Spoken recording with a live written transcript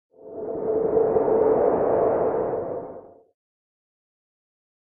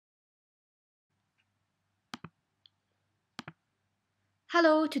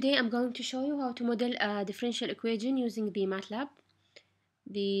Hello, today I'm going to show you how to model a differential equation using the MATLAB,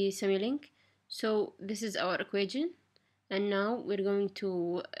 the Simulink. So this is our equation and now we're going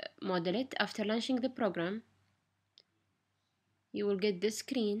to model it. After launching the program, you will get this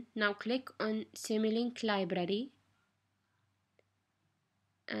screen. Now click on Simulink library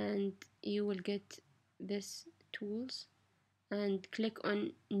and you will get this tools and click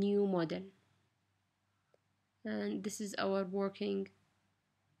on new model. And this is our working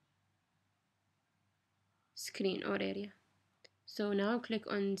screen or area. So now click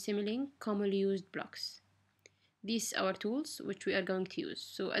on Simulink commonly used blocks. These are our tools which we are going to use.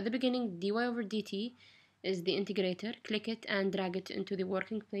 So at the beginning, dy over dt is the integrator. Click it and drag it into the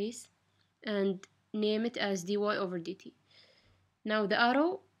working place and name it as dy over dt. Now the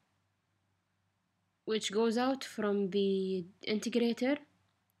arrow which goes out from the integrator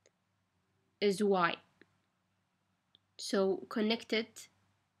is y. So connect it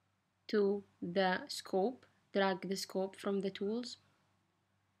to the scope. Drag the scope from the tools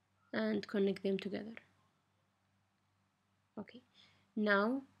and connect them together. Okay,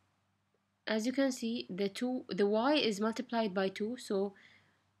 now as you can see, the y is multiplied by 2, so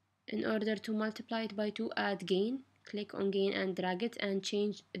in order to multiply it by 2, add gain. Click on gain and drag it and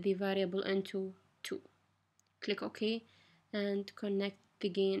change the variable into 2. Click OK and connect the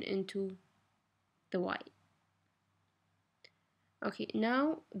gain into the y. Okay,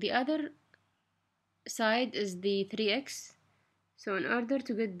 now the other side is the 3x. So in order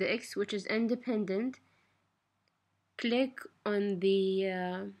to get the x which is independent, click on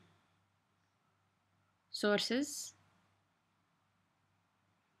the sources.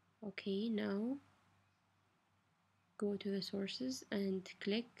 Okay, now go to the sources and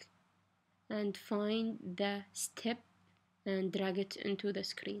click and find the step and drag it into the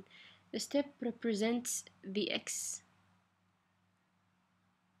screen. The step represents the x.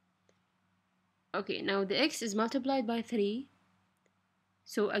 Okay, now the x is multiplied by 3.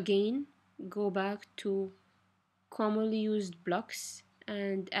 So again, go back to commonly used blocks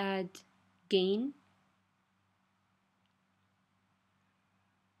and add gain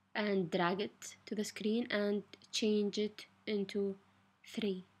and drag it to the screen and change it into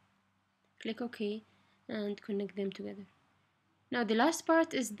 3. Click OK and connect them together. Now the last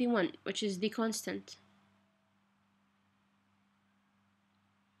part is the 1, which is the constant.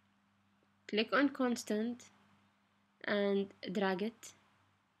 Click on constant and drag it.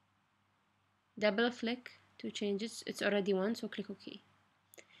 Double click to change it. It's already 1, so click OK.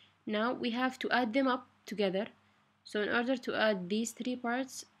 Now we have to add them up together. So in order to add these 3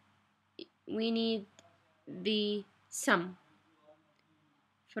 parts, we need the sum.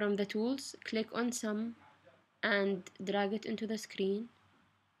 From the tools, click on sum and drag it into the screen.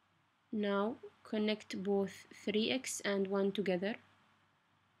 Now connect both 3x and 1 together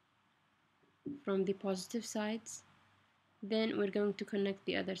from the positive sides. Then we're going to connect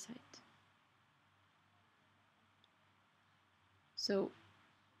the other side. So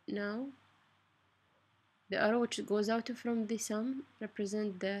now the arrow which goes out from the sum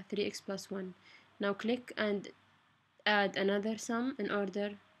represent the 3x plus 1. Now click and add another sum in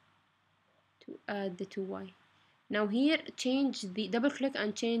order to add the 2y. Now here change the double click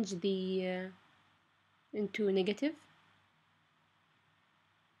and change the into negative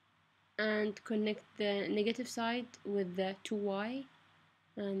and connect the negative side with the 2y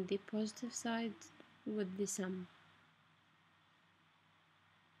and the positive side with the sum.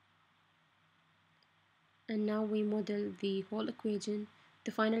 And now we model the whole equation.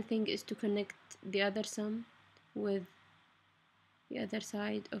 The final thing is to connect the other sum with the other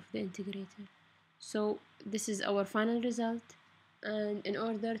side of the integrator. So this is our final result, and in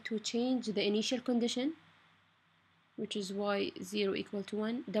order to change the initial condition, which is y0 equal to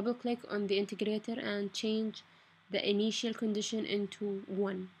 1, double click on the integrator and change the initial condition into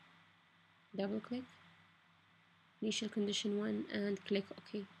 1. Double click, initial condition 1 and click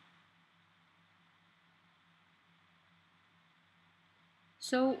OK.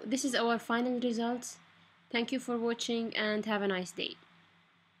 So this is our final results. Thank you for watching and have a nice day.